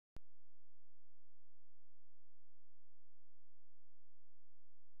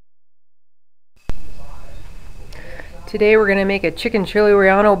Today we're going to make a chicken chili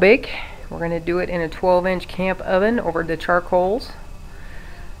Rellanos bake. We're going to do it in a 12-inch camp oven over the charcoals.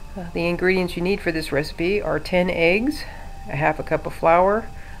 The ingredients you need for this recipe are 10 eggs, a half a cup of flour,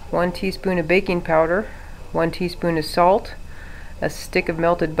 1 teaspoon of baking powder, 1 teaspoon of salt, a stick of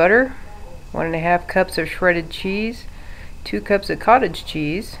melted butter, 1.5 cups of shredded cheese, 2 cups of cottage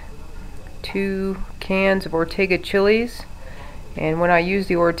cheese, 2 cans of Ortega chilies. And when I use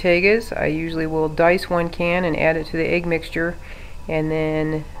the Ortegas, I usually will dice 1 can and add it to the egg mixture, and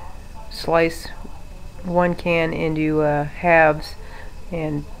then slice 1 can into halves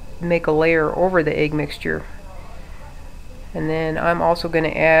and make a layer over the egg mixture. And then I'm also going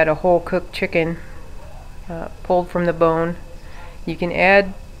to add a whole cooked chicken pulled from the bone. You can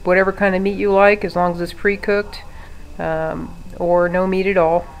add whatever kind of meat you like as long as it's pre-cooked, or no meat at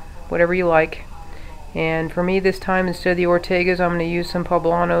all, whatever you like. And for me this time, instead of the Ortegas, I'm going to use some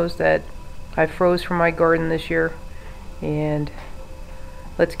poblanos that I froze from my garden this year. And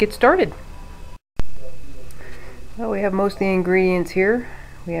let's get started. Well, we have most of the ingredients here.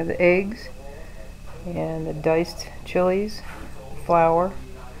 We have the eggs and the diced chilies, the flour,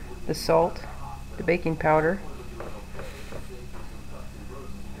 the salt, the baking powder,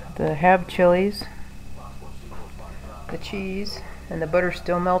 the halved chilies, the cheese, and the butter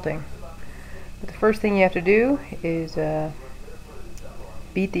still melting. But the first thing you have to do is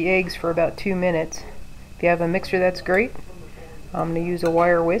beat the eggs for about 2 minutes. If you have a mixer, that's great. I'm going to use a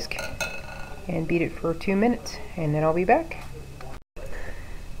wire whisk and beat it for 2 minutes, and then I'll be back.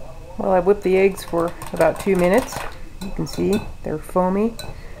 Well, I've whipped the eggs for about 2 minutes. You can see they're foamy.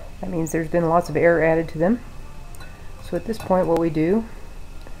 That means there's been lots of air added to them. So at this point, what we do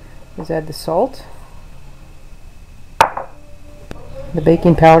is add the salt, the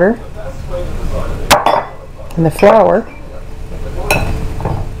baking powder, and the flour.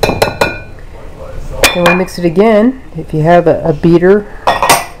 Then we mix it again. If you have a beater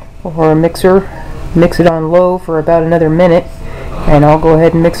or a mixer, mix it on low for about another minute, and I'll go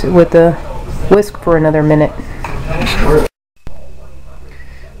ahead and mix it with the whisk for another minute.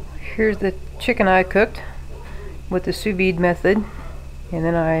 Here's the chicken I cooked with the sous vide method, and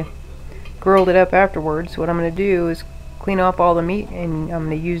then I grilled it up afterwards. What I'm going to do is clean off all the meat, and I'm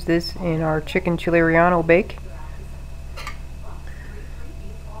going to use this in our chicken chili Rellanos bake.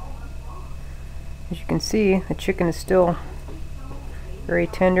 As you can see, the chicken is still very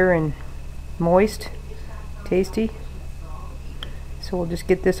tender and moist, tasty. So we'll just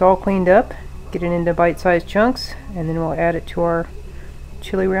get this all cleaned up, get it into bite-sized chunks, and then we'll add it to our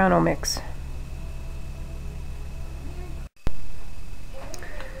chili Rellanos mix.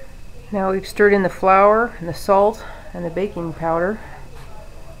 Now we've stirred in the flour and the salt and the baking powder.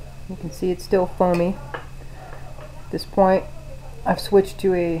 You can see it's still foamy. At this point, I've switched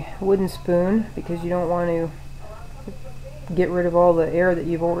to a wooden spoon because you don't want to get rid of all the air that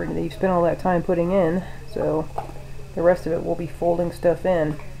you've spent all that time putting in. So the rest of it will be folding stuff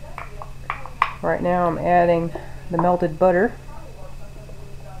in. Right now I'm adding the melted butter.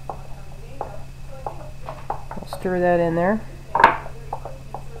 I'll stir that in there.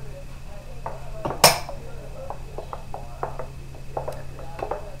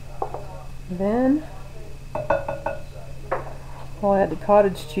 Then I'll add the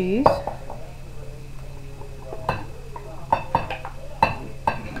cottage cheese.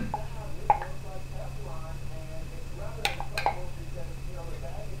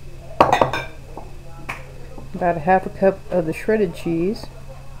 About a half a cup of the shredded cheese.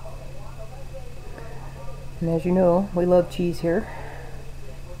 And as you know, we love cheese here.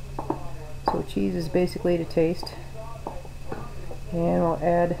 So cheese is basically to taste. And we'll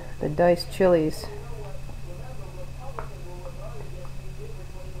add the diced chilies.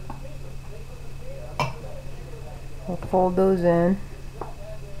 We'll fold those in.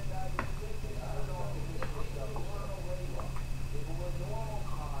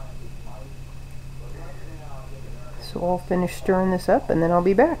 So I'll finish stirring this up and then I'll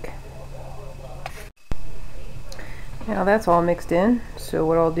be back. Now that's all mixed in. So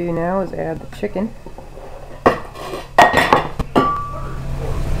what I'll do now is add the chicken.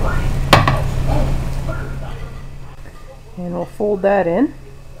 And we'll fold that in.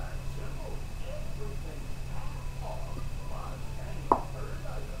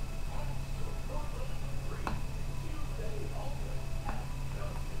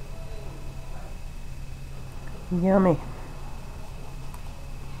 Yummy.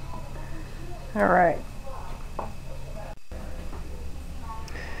 Alright.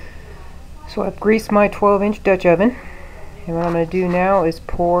 So I've greased my 12-inch Dutch oven. And what I'm going to do now is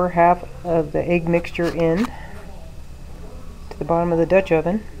pour half of the egg mixture in to the bottom of the Dutch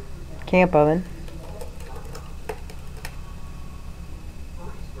oven, camp oven.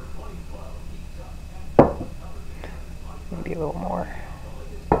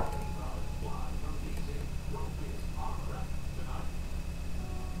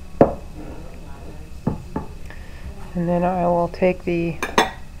 And then I will take the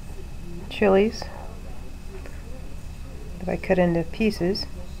chilies that I cut into pieces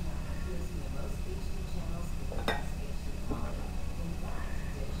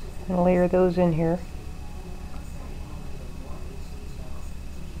and layer those in here.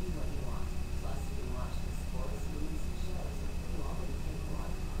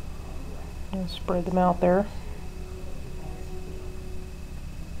 And spread them out there.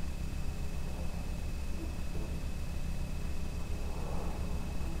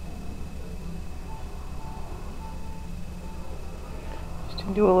 Just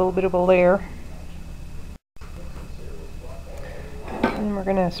to do a little bit of a layer. And we're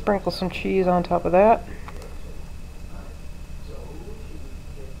going to sprinkle some cheese on top of that.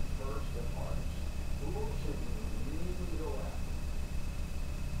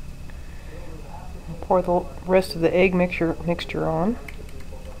 Pour the rest of the egg mixture on.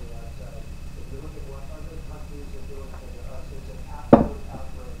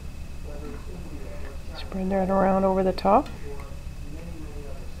 Spread that around over the top.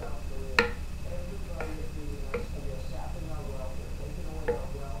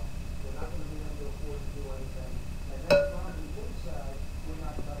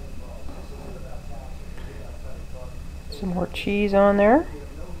 Some more cheese on there.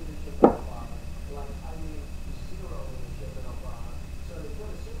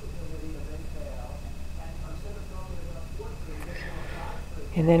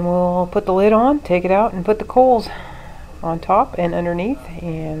 And then we'll put the lid on, take it out, and put the coals on top and underneath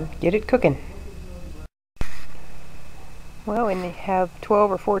and get it cooking. Well, we have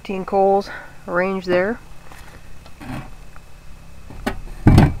 12 or 14 coals arranged there.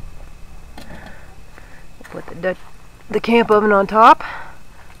 Put the camp oven on top.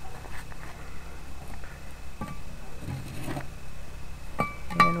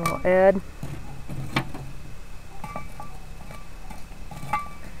 And we'll add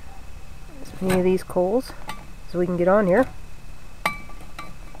as many of these coals as we can get on here.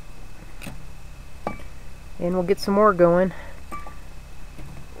 And we'll get some more going.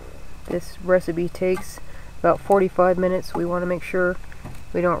 This recipe takes about 45 minutes. We want to make sure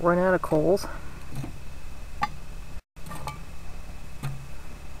we don't run out of coals.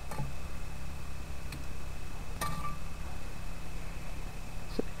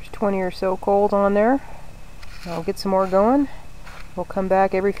 So there's 20 or so coals on there. I'll get some more going. We'll come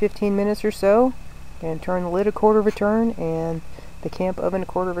back every 15 minutes or so and turn the lid a quarter of a turn and the camp oven a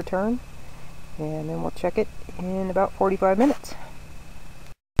quarter of a turn. And then we'll check it in about 45 minutes.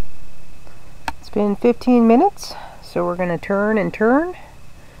 It's been 15 minutes, so we're going to turn and turn.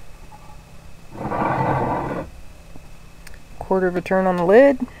 Quarter of a turn on the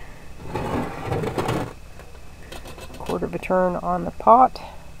lid. Quarter of a turn on the pot.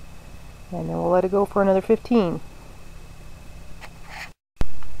 And then we'll let it go for another 15.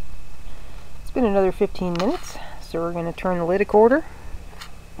 It's been another 15 minutes, so we're going to turn the lid a quarter.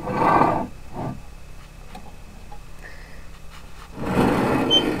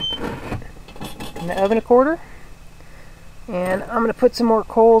 In the oven a quarter, and I'm going to put some more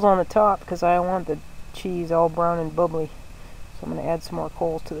coals on the top because I want the cheese all brown and bubbly, so I'm going to add some more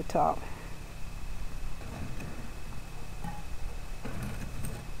coals to the top.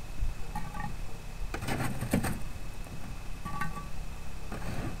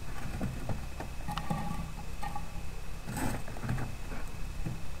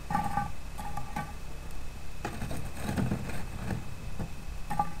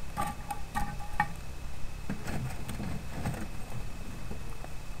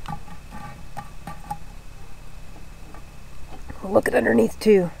 Look at underneath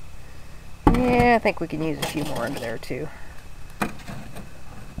too. Yeah, I think we can use a few more under there too.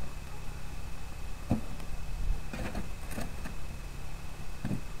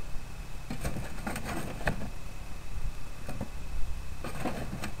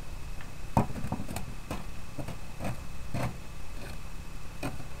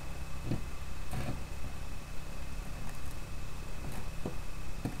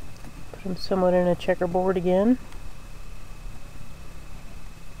 Put them somewhat in a checkerboard again.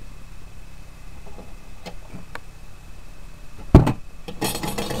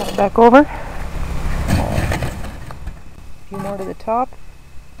 Back over. A few more to the top.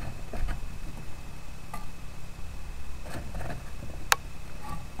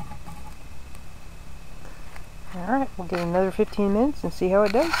 Alright, we'll get another 15 minutes and see how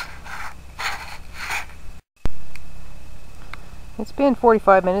it does. It's been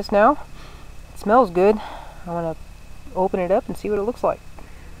 45 minutes now. It smells good. I want to open it up and see what it looks like.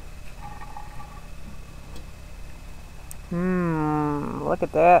 Look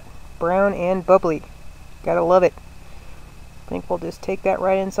at that. Brown and bubbly. Gotta love it. think we'll just take that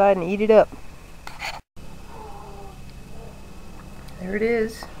right inside and eat it up. There it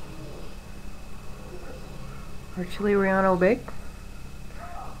is. Our chili Rellano bake.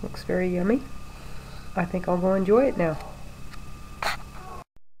 Looks very yummy. I think I'll go enjoy it now.